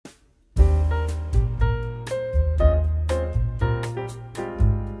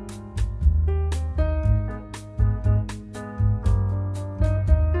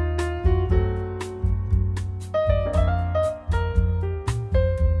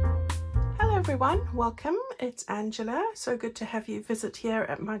everyone, welcome. It's Angela. So good to have you visit here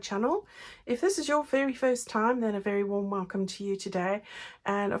at my channel. If this is your very first time, then a very warm welcome to you today.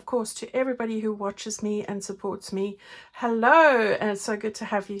 And of course to everybody who watches me and supports me, hello, and it's so good to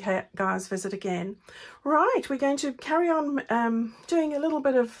have you guys visit again. Right, we're going to carry on doing a little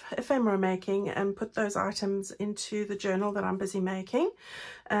bit of ephemera making and put those items into the journal that I'm busy making.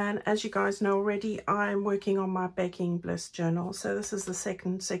 And as you guys know already, I'm working on my Baking Bliss journal. So this is the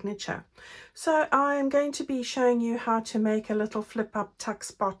second signature. So I'm going to be showing you how to make a little flip up tuck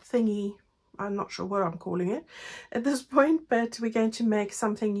spot thingy. I'm not sure what I'm calling it at this point, but we're going to make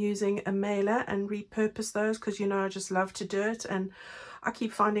something using a mailer and repurpose those because, you know, I just love to do it and I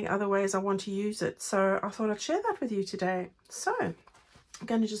keep finding other ways I want to use it. So I thought I'd share that with you today. So I'm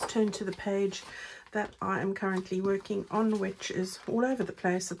going to just turn to the page that I am currently working on, which is all over the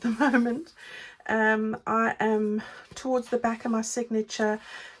place at the moment. I am towards the back of my signature,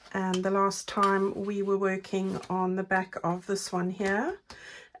 and the last time we were working on the back of this one here.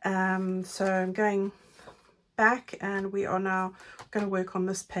 So I'm going back and we are now going to work on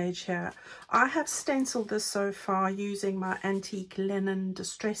this page here. I have stenciled this so far using my antique linen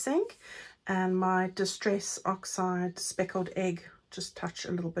distress ink and my distress oxide speckled egg. Just touch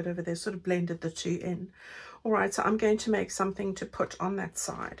a little bit over there, sort of blended the two in. All right, so I'm going to make something to put on that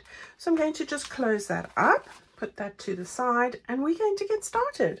side. So I'm going to just close that up, put that to the side, and we're going to get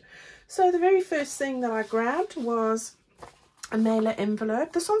started. So the very first thing that I grabbed was a mailer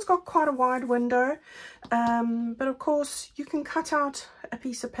envelope. This one's got quite a wide window, but of course you can cut out a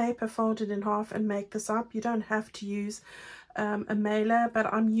piece of paper, fold it in half and make this up. You don't have to use a mailer,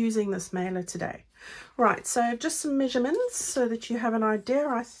 but I'm using this mailer today. Right, so just some measurements so that you have an idea.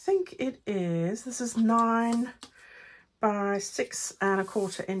 I think this is 9 by 6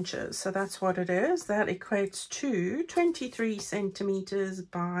 1/4 inches. So that's what it is. That equates to 23 centimeters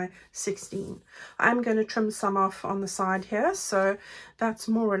by 16. I'm going to trim some off on the side here. So that's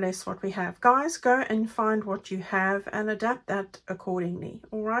more or less what we have. Guys, go and find what you have and adapt that accordingly.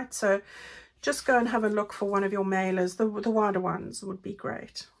 All right, so just go and have a look for one of your mailers. The wider ones would be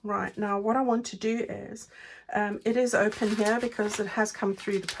great. Right, now what I want to do is, it is open here because it has come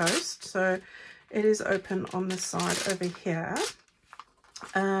through the post. So it is open on this side over here.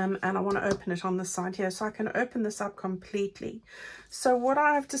 And I want to open it on this side here so I can open this up completely. So what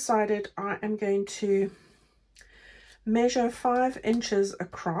I've decided, I am going to measure 5 inches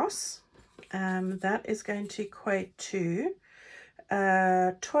across. That is going to equate to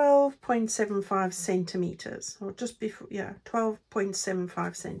 12.75 centimeters, or just before, yeah,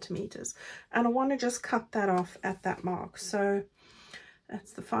 12.75 centimeters. And I want to just cut that off at that mark. So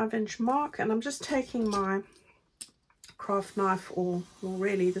that's the 5-inch mark, and I'm just taking my craft knife, or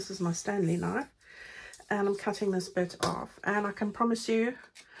really this is my Stanley knife, and I'm cutting this bit off. And I can promise you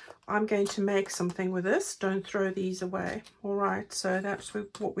I'm going to make something with this. Don't throw these away. All right, so that's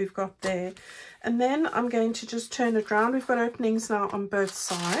what we've got there. And then I'm going to just turn it around. We've got openings now on both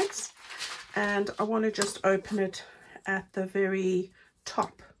sides, and I want to just open it at the very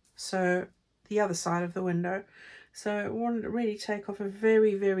top, so the other side of the window. So I want to really take off a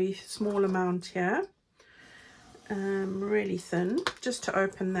very, very small amount here, really thin, just to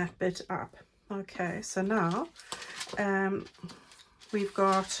open that bit up. Okay, so now we've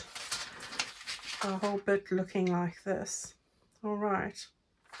got a whole bit looking like this. All right.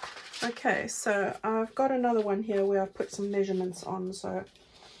 Okay, so I've got another one here where I've put some measurements on, so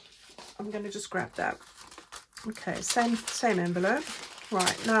I'm going to just grab that. Okay, same envelope.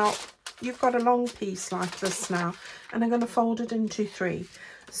 Right, now you've got a long piece like this now, and I'm going to fold it into 3.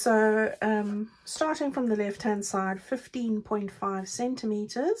 So starting from the left hand side, 15.5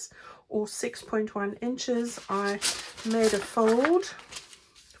 centimeters or 6.1 inches, I made a fold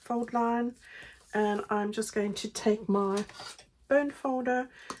line, and I'm just going to take my bone folder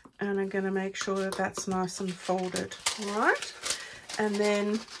and I'm going to make sure that that's nice and folded. All right, and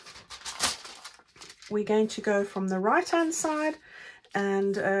then we're going to go from the right hand side,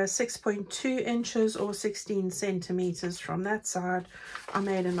 and 6.2 inches or 16 centimeters from that side, I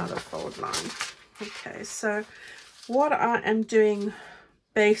made another fold line. Okay, so what I am doing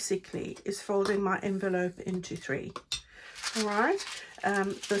basically is folding my envelope into 3. All right,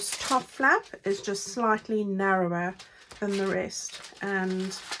 this top flap is just slightly narrower than the rest,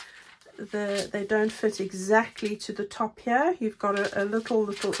 and they don't fit exactly to the top here. You've got a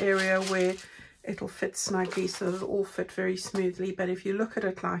little area where it'll fit snugly, so it'll all fit very smoothly. But if you look at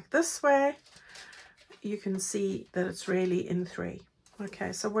it like this way, you can see that it's really in 3.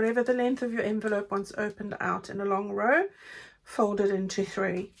 Okay, so whatever the length of your envelope, once opened out in a long row, fold it into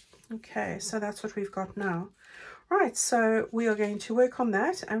 3. Okay, so that's what we've got now. Right, so we are going to work on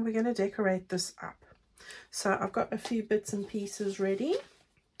that and we're going to decorate this up. So I've got a few bits and pieces ready.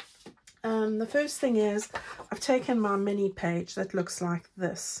 The first thing is I've taken my mini page that looks like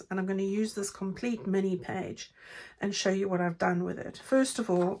this, and I'm going to use this complete mini page and show you what I've done with it. First of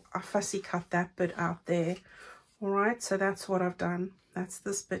all, I fussy cut that bit out there. All right, so that's what I've done. That's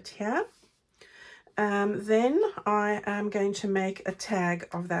this bit here. Then I am going to make a tag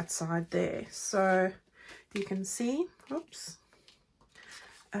of that side there. So you can see, oops,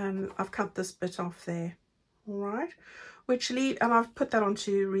 I've cut this bit off there. All right, and I've put that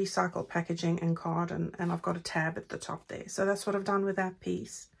onto recycled packaging and card, and I've got a tab at the top there. So that's what I've done with that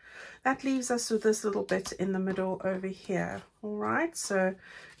piece. That leaves us with this little bit in the middle over here. All right, so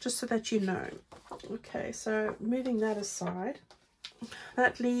just so that you know. Okay, so moving that aside,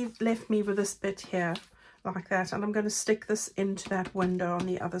 that left me with this bit here like that, and I'm going to stick this into that window on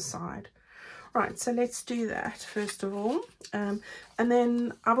the other side. Right, so let's do that first of all. And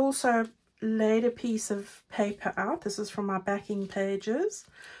then I've also laid a piece of paper out. This is from my backing pages.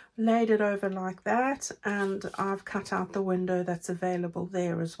 Laid it over like that, and I've cut out the window that's available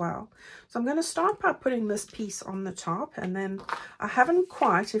there as well. So I'm going to start by putting this piece on the top, and then I haven't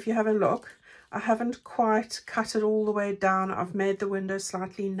quite, if you have a look, I haven't quite cut it all the way down. I've made the window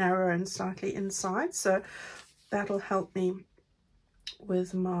slightly narrower and slightly inside, so that'll help me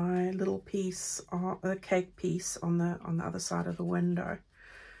with my little piece, the cake piece on the other side of the window,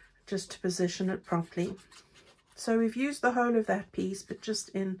 just to position it properly. So we've used the whole of that piece, but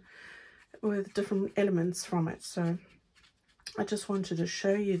just with different elements from it. So I just wanted to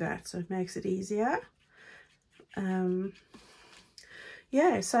show you that, so it makes it easier.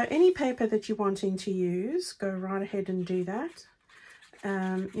 Yeah, so any paper that you're wanting to use, go right ahead and do that.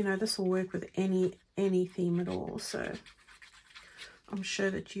 You know, this will work with any theme at all, so I'm sure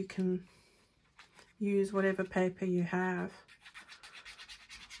that you can use whatever paper you have.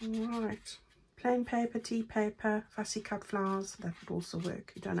 All right, plain paper, tea paper, fussy cut flowers, that would also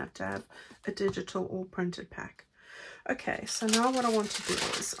work. You don't have to have a digital or printed pack. Okay, so now what I want to do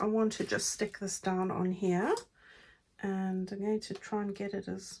is I want to just stick this down on here, and I'm going to try and get it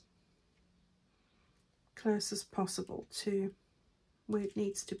as close as possible to where it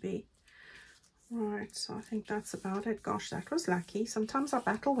needs to be. Right, so I think that's about it. Gosh, that was lucky. Sometimes I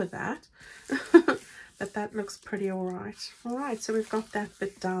battle with that. But that looks pretty all right. All right, so we've got that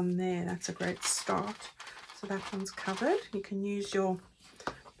bit down there. That's a great start. So that one's covered. You can use your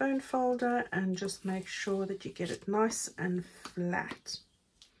bone folder and just make sure that you get it nice and flat.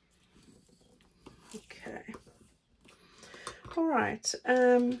 Okay. All right,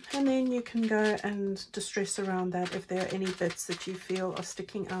 and then you can go and distress around that if there are any bits that you feel are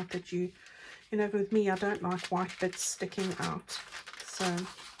sticking out that you know, with me, I don't like white bits sticking out. So,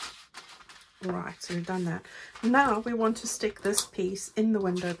 right, so we've done that. Now we want to stick this piece in the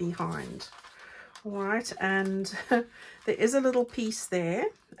window behind. All right, and there is a little piece there,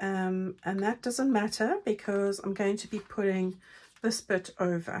 and that doesn't matter because I'm going to be putting this bit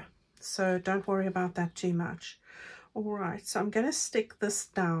over. So don't worry about that too much. All right, so I'm going to stick this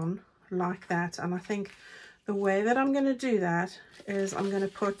down like that, and I think the way that I'm going to do that is I'm going to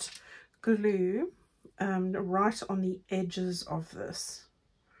put glue right on the edges of this,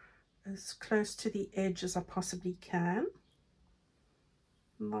 as close to the edge as I possibly can,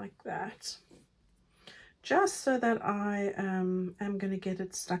 like that, just so that I am going to get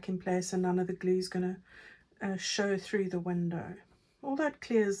it stuck in place and none of the glue is going to show through the window. All that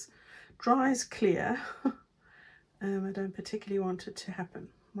dries clear. I don't particularly want it to happen.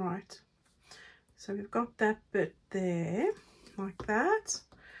 Right, so we've got that bit there like that.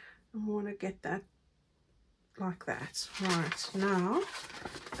 I want to get that like that. Right, now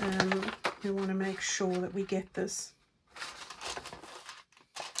we want to make sure that we get this.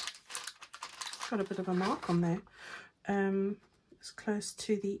 Got a bit of a mark on there. As close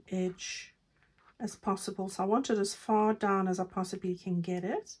to the edge as possible. So I want it as far down as I possibly can get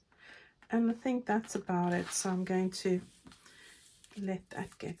it. And I think that's about it. So I'm going to let that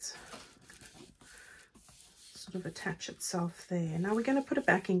get sort of attach itself there. Now we're going to put a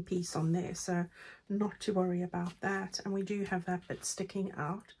backing piece on there, so not to worry about that. And we do have that bit sticking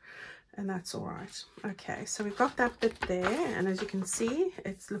out, and that's all right. Okay, so we've got that bit there, and as you can see,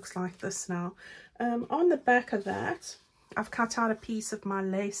 it looks like this now. On the back of that, I've cut out a piece of my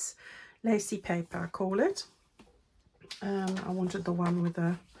lacy paper, I call it. I wanted the one with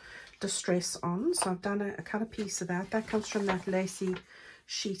the distress on, so I've cut a piece of that. That comes from that lacy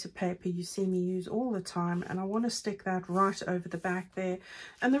sheet of paper you see me use all the time, and I want to stick that right over the back there.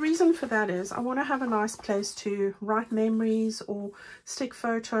 And the reason for that is I want to have a nice place to write memories or stick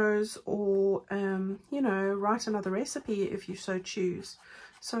photos, or you know, write another recipe if you so choose.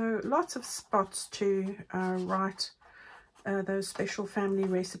 So lots of spots to write those special family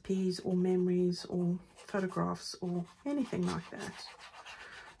recipes or memories or photographs or anything like that.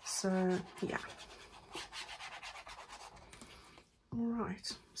 So yeah. All right,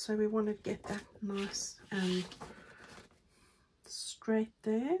 so we want to get that nice and straight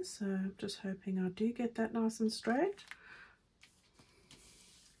there. So I'm just hoping I do get that nice and straight.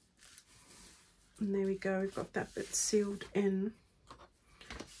 And there we go, we've got that bit sealed in.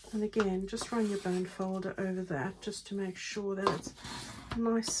 And again, just run your bone folder over that just to make sure that it's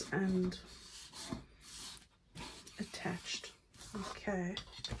nice and attached. Okay.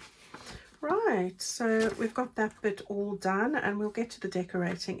 Right, so we've got that bit all done, and we'll get to the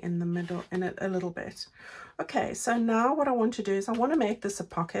decorating in the middle in a little bit. Okay, so now what I want to do is I want to make this a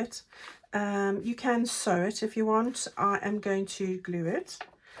pocket. You can sew it if you want. I am going to glue it.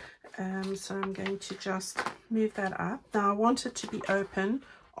 So I'm going to just move that up. Now I want it to be open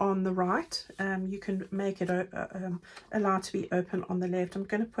on the right. You can make it allowed to be open on the left. I'm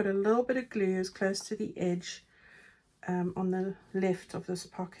going to put a little bit of glue as close to the edge on the left of this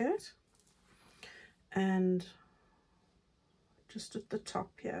pocket, and just at the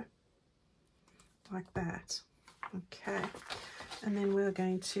top here, like that. Okay, and then we're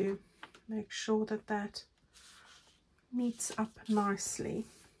going to make sure that that meets up nicely.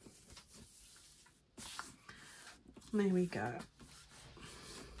 There we go.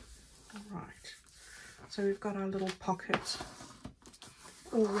 All right, so we've got our little pocket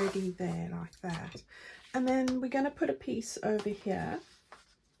already there like that. And then we're going to put a piece over here.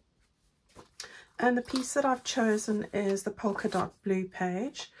 And the piece that I've chosen is the polka dot blue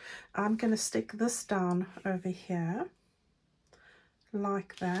page. I'm going to stick this down over here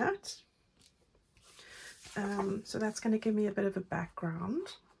like that. So that's going to give me a bit of a background.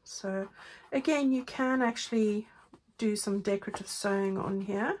 So again, you can actually do some decorative sewing on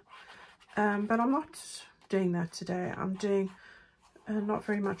here, but I'm not doing that today. I'm doing not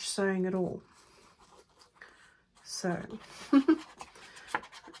very much sewing at all. So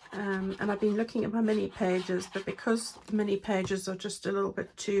and I've been looking at my mini pages, but because the mini pages are just a little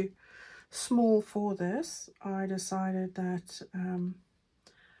bit too small for this, I decided that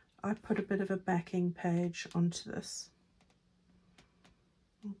I put a bit of a backing page onto this.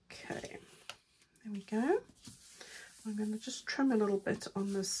 Okay, there we go. I'm going to just trim a little bit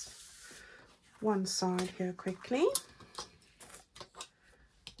on this one side here quickly.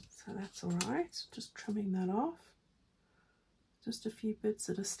 So that's all right, just trimming that off. Just a few bits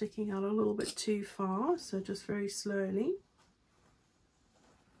that are sticking out a little bit too far, so just very slowly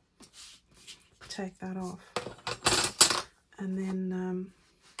take that off. And then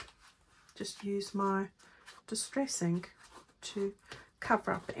just use my distress ink to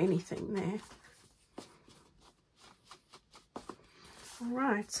cover up anything there. All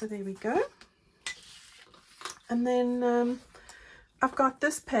right, so there we go. And then I've got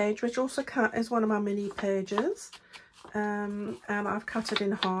this page, which also is one of my mini pages, and I've cut it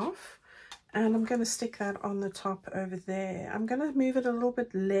in half, and I'm going to stick that on the top over there. I'm going to move it a little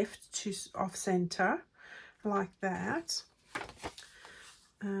bit left to off center like that.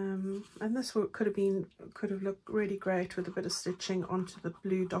 And this could have looked really great with a bit of stitching onto the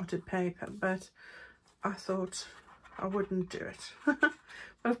blue dotted paper, but I thought I wouldn't do it.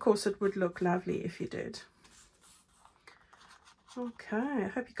 But of course it would look lovely if you did. Okay,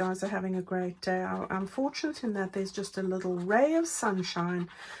 I hope you guys are having a great day. I'm fortunate in that there's just a little ray of sunshine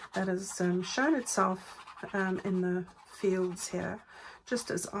that has shown itself in the fields here,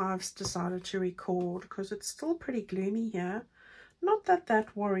 just as I've decided to record, because it's still pretty gloomy here. Not that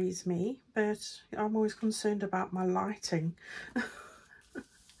that worries me, but I'm always concerned about my lighting.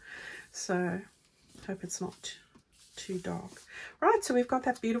 So hope it's not too dark. Right, so we've got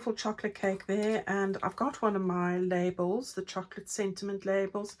that beautiful chocolate cake there, and I've got one of my labels, the chocolate sentiment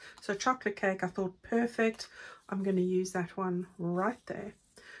labels. So chocolate cake, I thought perfect. I'm going to use that one right there.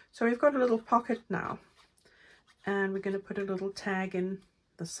 So we've got a little pocket now, and we're going to put a little tag in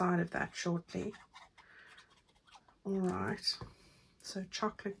the side of that shortly. All right, so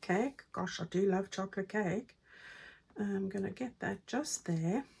chocolate cake, gosh, I do love chocolate cake. I'm going to get that just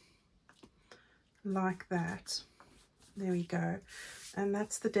there like that. There we go, and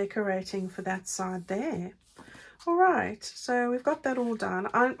that's the decorating for that side there. All right, so we've got that all done.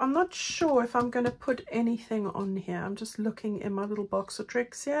 I'm not sure if I'm going to put anything on here. I'm just looking in my little box of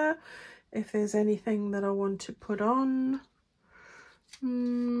tricks here if there's anything that I want to put on.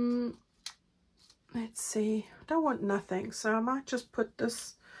 Let's see, I don't want nothing, so I might just put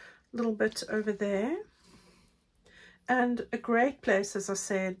this little bit over there. And a great place, as I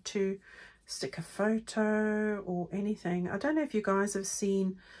said, to stick a photo or anything. I don't know if you guys have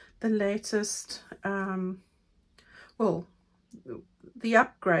seen the latest, well, the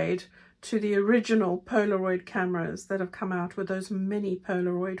upgrade to the original Polaroid cameras that have come out with those mini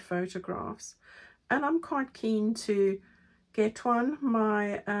Polaroid photographs. And I'm quite keen to get one.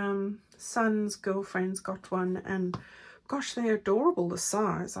 My son's girlfriend's got one, and gosh, they're adorable, the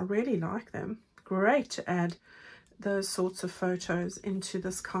size. I really like them. Great to add those sorts of photos into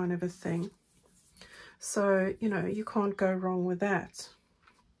this kind of a thing. So, you know, you can't go wrong with that.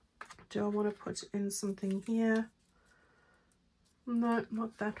 Do I want to put in something here? No,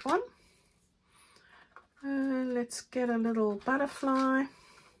 not that one. Let's get a little butterfly.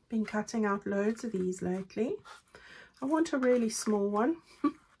 Been cutting out loads of these lately. I want a really small one.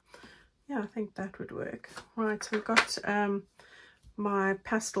 Yeah, I think that would work. Right, so we've got my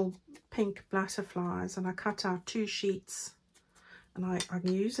pastel pink butterflies, and I cut out 2 sheets, and I'm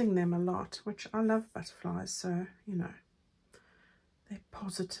using them a lot, which I love butterflies, so you know, they're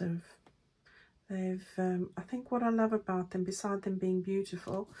positive. They've I think what I love about them, beside them being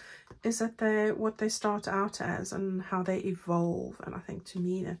beautiful, is that they're what they start out as and how they evolve, and I think to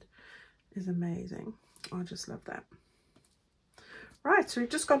me that is amazing. I just love that. Right, so we've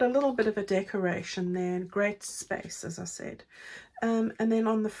just got a little bit of a decoration there, and great space, as I said. And then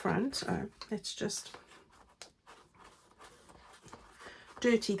on the front, let's just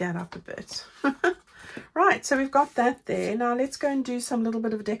dirty that up a bit. Right, so we've got that there. Now let's go and do some little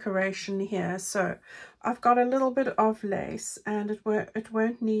bit of decoration here. So I've got a little bit of lace, and it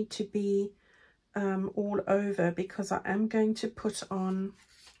won't need to be all over, because I am going to put on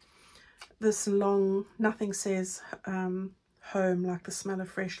this long, nothing says home like the smell of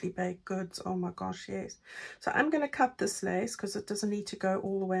freshly baked goods. Oh my gosh, yes. So I'm going to cut this lace because it doesn't need to go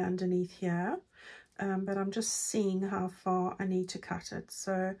all the way underneath here, but I'm just seeing how far I need to cut it.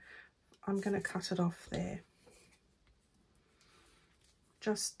 So I'm going to cut it off there,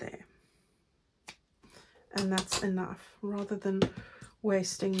 just there, and that's enough, rather than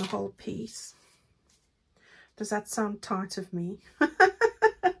wasting the whole piece. Does that sound tight of me?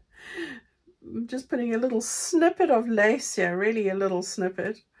 I'm just putting a little snippet of lace here, really a little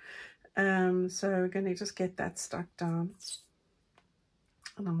snippet. So we're going to just get that stuck down.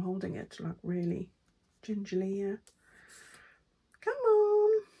 And I'm holding it like really gingerly here. Come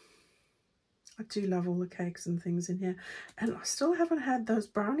on. I do love all the cakes and things in here. And I still haven't had those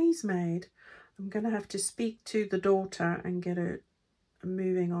brownies made. I'm going to have to speak to the daughter and get her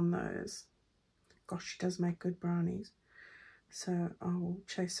moving on those. Gosh, she does make good brownies. So I'll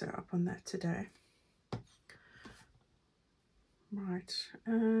chase her up on that today. Right,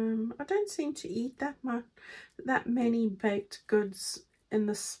 I don't seem to eat that many baked goods in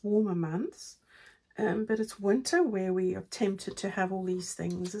the warmer months, but it's winter where we are tempted to have all these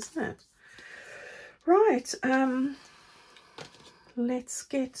things, isn't it? Right, I've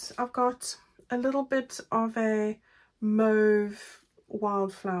got a little bit of a mauve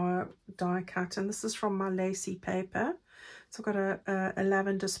wildflower die cut, and this is from my lacy paper. So I've got a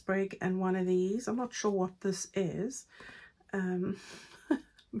lavender sprig and one of these. I'm not sure what this is,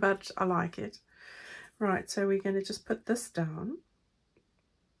 but I like it. Right, so we're going to just put this down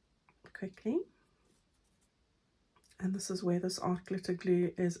quickly. And this is where this art glitter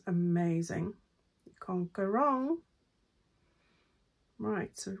glue is amazing. You can't go wrong.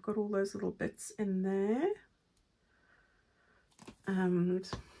 Right, so we've got all those little bits in there. And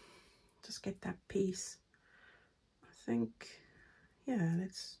just get that piece. I think, yeah,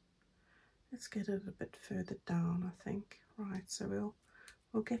 let's get it a bit further down, I think. Right, so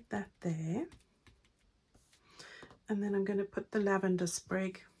we'll get that there. And then I'm going to put the lavender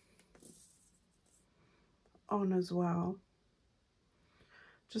sprig on as well.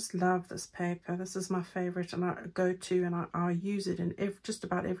 Just love this paper. This is my favorite, and I go to, and I use it in just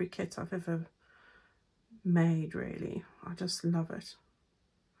about every kit I've ever made, really. I just love it.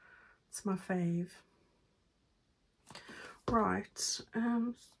 It's my fave. Right,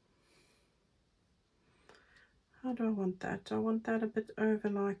 how do I want that? Do I want that a bit over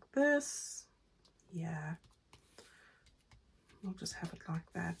like this? Yeah, I'll just have it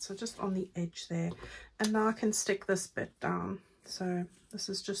like that. So just on the edge there. And now I can stick this bit down. So this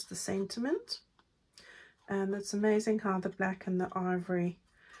is just the sentiment. And it's amazing how the black and the ivory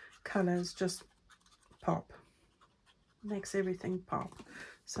colors just pop. Makes everything pop.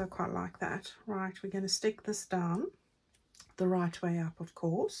 So I quite like that. Right, we're going to stick this down the right way up, of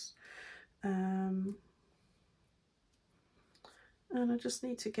course. And And I just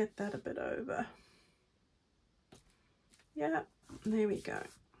need to get that a bit over. Yeah, there we go.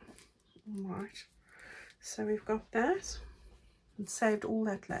 All right, so we've got that and saved all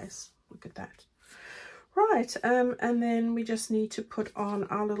that lace. Look at that. Right, and then we just need to put on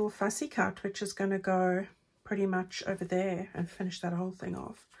our little fussy cut, which is going to go pretty much over there and finish that whole thing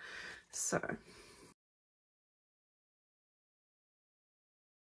off. So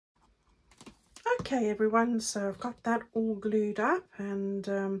okay everyone, so I've got that all glued up, and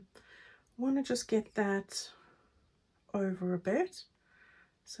want to just get that over a bit.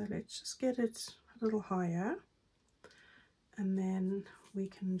 So let's just get it a little higher, and then we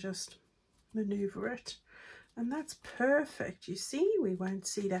can just maneuver it, and that's perfect. You see, we won't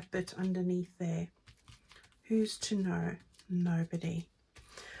see that bit underneath there. Who's to know? Nobody.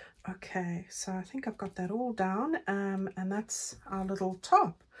 Okay, so I think I've got that all down, and that's our little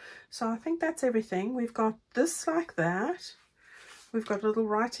top. So I think that's everything. We've got this like that. We've got a little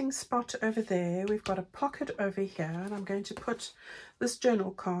writing spot over there. We've got a pocket over here, and I'm going to put this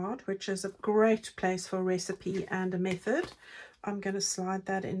journal card, which is a great place for a recipe and a method. I'm going to slide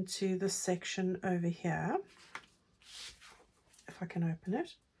that into this section over here, if I can open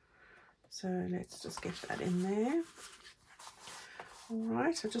it. So let's just get that in there. All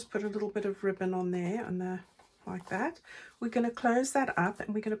right, I just put a little bit of ribbon on there, and like that. We're going to close that up,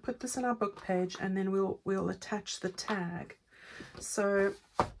 and we're going to put this in our book page, and then we'll attach the tag. So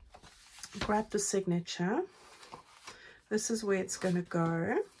grab the signature. This is where it's going to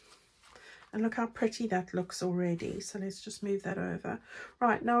go. And look how pretty that looks already. So let's just move that over.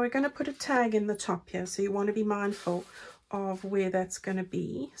 Right, now we're going to put a tag in the top here. So you want to be mindful of where that's going to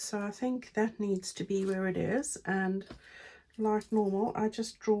be. So I think that needs to be where it is. And like normal, I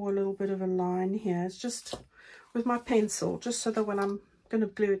just draw a little bit of a line here. It's just with my pencil, just so that when I'm going to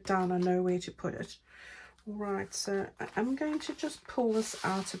glue it down, I know where to put it. All right, so I'm going to just pull this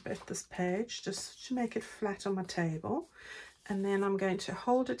out a bit, this page, just to make it flat on my table. And then I'm going to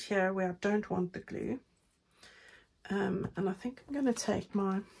hold it here where I don't want the glue. And I think I'm going to take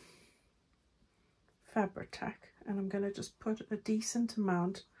my Fabri-Tac, and I'm going to just put a decent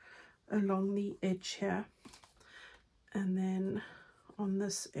amount along the edge here. And then on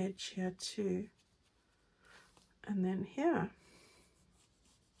this edge here too. And then here.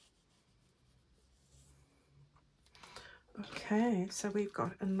 Okay, so we've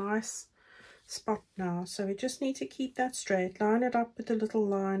got a nice spot now. So we just need to keep that straight. Line it up with the little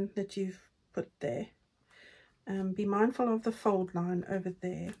line that you've put there. Be mindful of the fold line over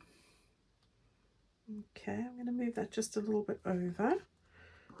there. Okay, I'm going to move that just a little bit over.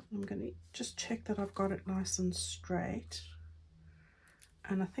 I'm going to just check that I've got it nice and straight.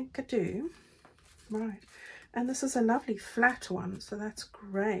 And I think I do. Right. And this is a lovely flat one, so that's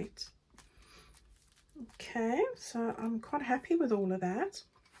great. Okay, so I'm quite happy with all of that.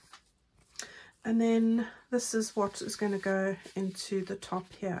 And then this is what is going to go into the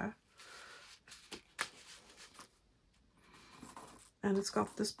top here. And it's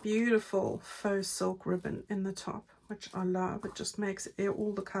got this beautiful faux silk ribbon in the top, which I love. It just makes it,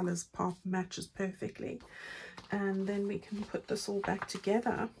 all the colours pop, matches perfectly. And then we can put this all back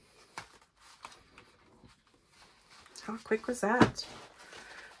together. How quick was that?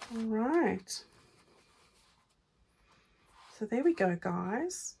 All right. So there we go,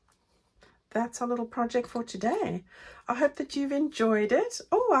 guys. That's our little project for today. I hope that you've enjoyed it.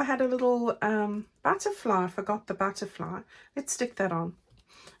 Oh, I had a little butterfly. I forgot the butterfly. Let's stick that on.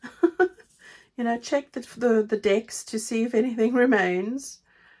 You know, check the decks to see if anything remains.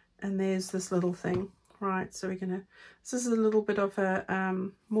 And there's this little thing. Right, so we're gonna, this is a little bit of a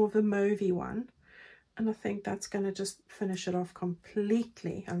more of a mauvey one. And I think that's gonna just finish it off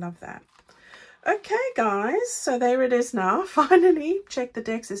completely. I love that. Okay guys, so there it is now. Finally, check the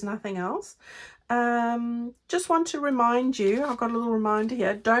decks, there's nothing else. Just want to remind you, I've got a little reminder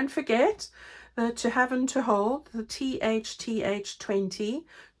here, don't forget to have and to hold the THTH20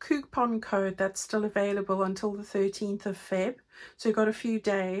 coupon code that's still available until the 13th of Feb. So you've got a few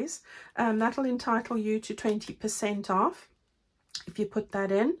days. That'll entitle you to 20% off if you put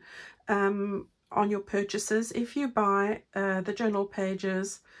that in on your purchases. If you buy the journal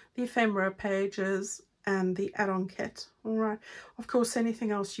pages, the ephemera pages, and the add-on kit. All right, of course anything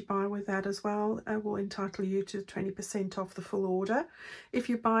else you buy with that as well will entitle you to 20% off the full order. If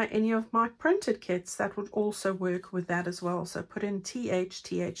you buy any of my printed kits, that would also work with that as well. So put in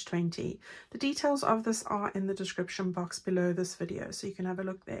THTH20. The details of this are in the description box below this video, so you can have a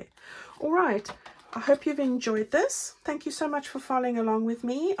look there. All right, I hope you've enjoyed this. Thank you so much for following along with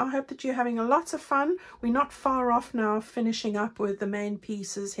me. I hope that you're having lots of fun. We're not far off now, finishing up with the main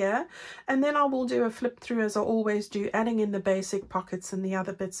pieces here. And then I will do a flip through as I always do, adding in the basic pockets and the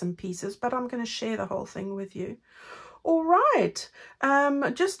other bits and pieces. But I'm going to share the whole thing with you. All right,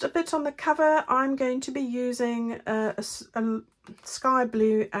 just a bit on the cover. I'm going to be using a sky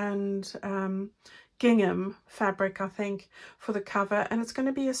blue and gingham fabric, I think, for the cover, and it's going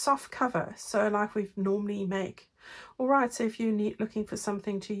to be a soft cover, so like we normally make. All right, so if you're looking for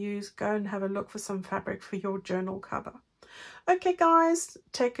something to use, go and have a look for some fabric for your journal cover. Okay guys,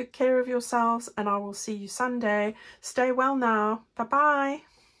 take good care of yourselves, and I will see you Sunday. Stay well now. Bye bye.